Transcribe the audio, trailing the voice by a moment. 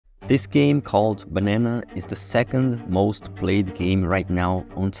This game called Banana is the second most played game right now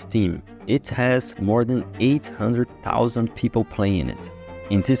on Steam. It has more than 800,000 people playing it.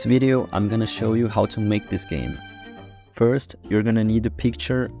 In this video, I'm gonna show you how to make this game. First, you're gonna need a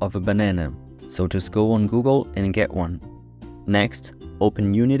picture of a banana, so just go on Google and get one. Next,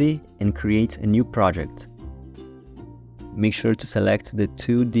 open Unity and create a new project. Make sure to select the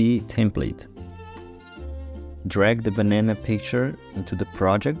 2D template. Drag the banana picture into the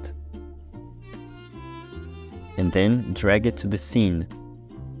project and then drag it to the scene.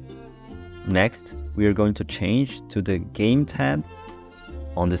 Next, we are going to change to the Game tab.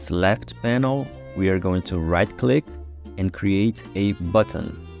 On this left panel, we are going to right-click and create a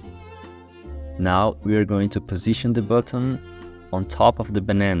button. Now we are going to position the button on top of the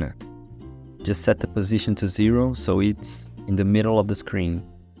banana. Just set the position to 0 so it's in the middle of the screen.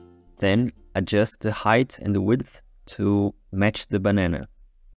 Then adjust the height and the width to match the banana.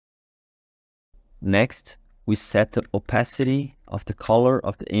 Next, we set the opacity of the color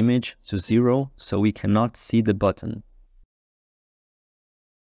of the image to 0 so we cannot see the button.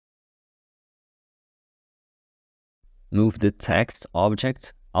 Move the text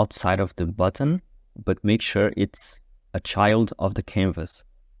object outside of the button, but make sure it's a child of the canvas.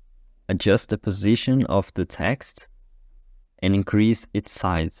 Adjust the position of the text and increase its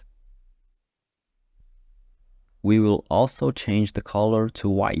size. We will also change the color to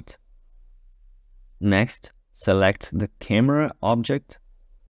white. Next, select the camera object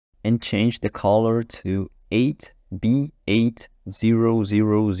and change the color to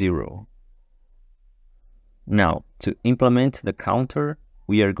 8B8000. Now, to implement the counter,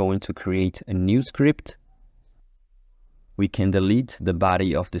 we are going to create a new script. We can delete the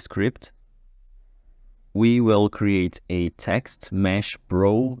body of the script. We will create a text mesh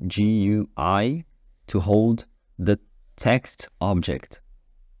bro GUI to hold the text object.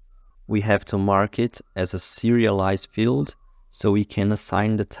 We have to mark it as a serialized field so we can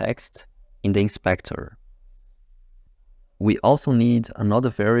assign the text in the inspector. We also need another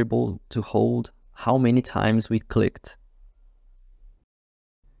variable to hold how many times we clicked.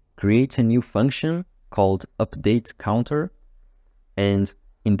 Create a new function called updateCounter, and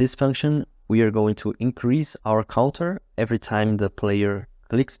in this function we are going to increase our counter every time the player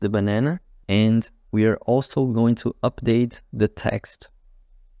clicks the banana, and we are also going to update the text.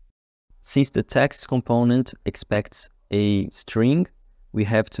 Since the text component expects a string, we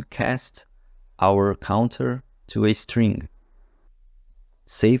have to cast our counter to a string.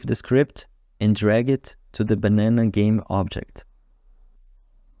 Save the script and drag it to the banana game object.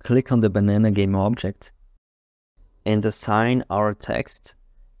 Click on the banana game object and assign our text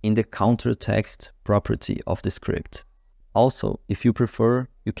in the counter text property of the script. Also, if you prefer,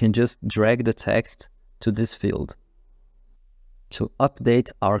 you can just drag the text to this field. To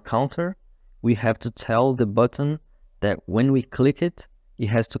update our counter, we have to tell the button that when we click it, it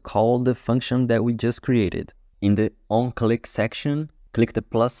has to call the function that we just created. In the onClick section, click the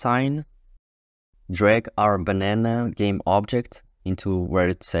plus sign, drag our banana game object into where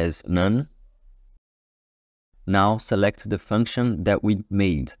it says none. Now select the function that we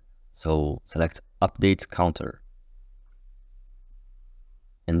made. So select update counter.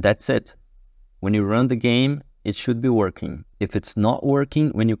 And that's it. When you run the game, it should be working. If it's not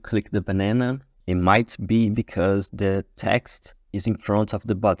working when you click the banana, it might be because the text is in front of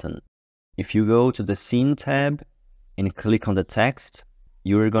the button. If you go to the Scene tab and click on the text,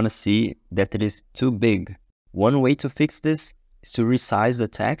 you're gonna see that it is too big. One way to fix this is to resize the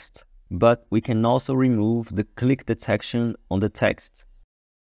text, but we can also remove the click detection on the text.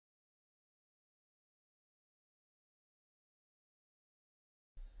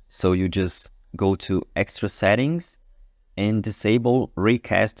 So you just go to Extra Settings and disable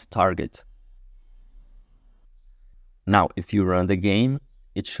Raycast Target. Now, if you run the game,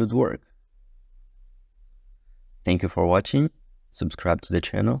 it should work. Thank you for watching. Subscribe to the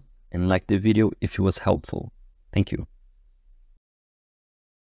channel and like the video if it was helpful. Thank you.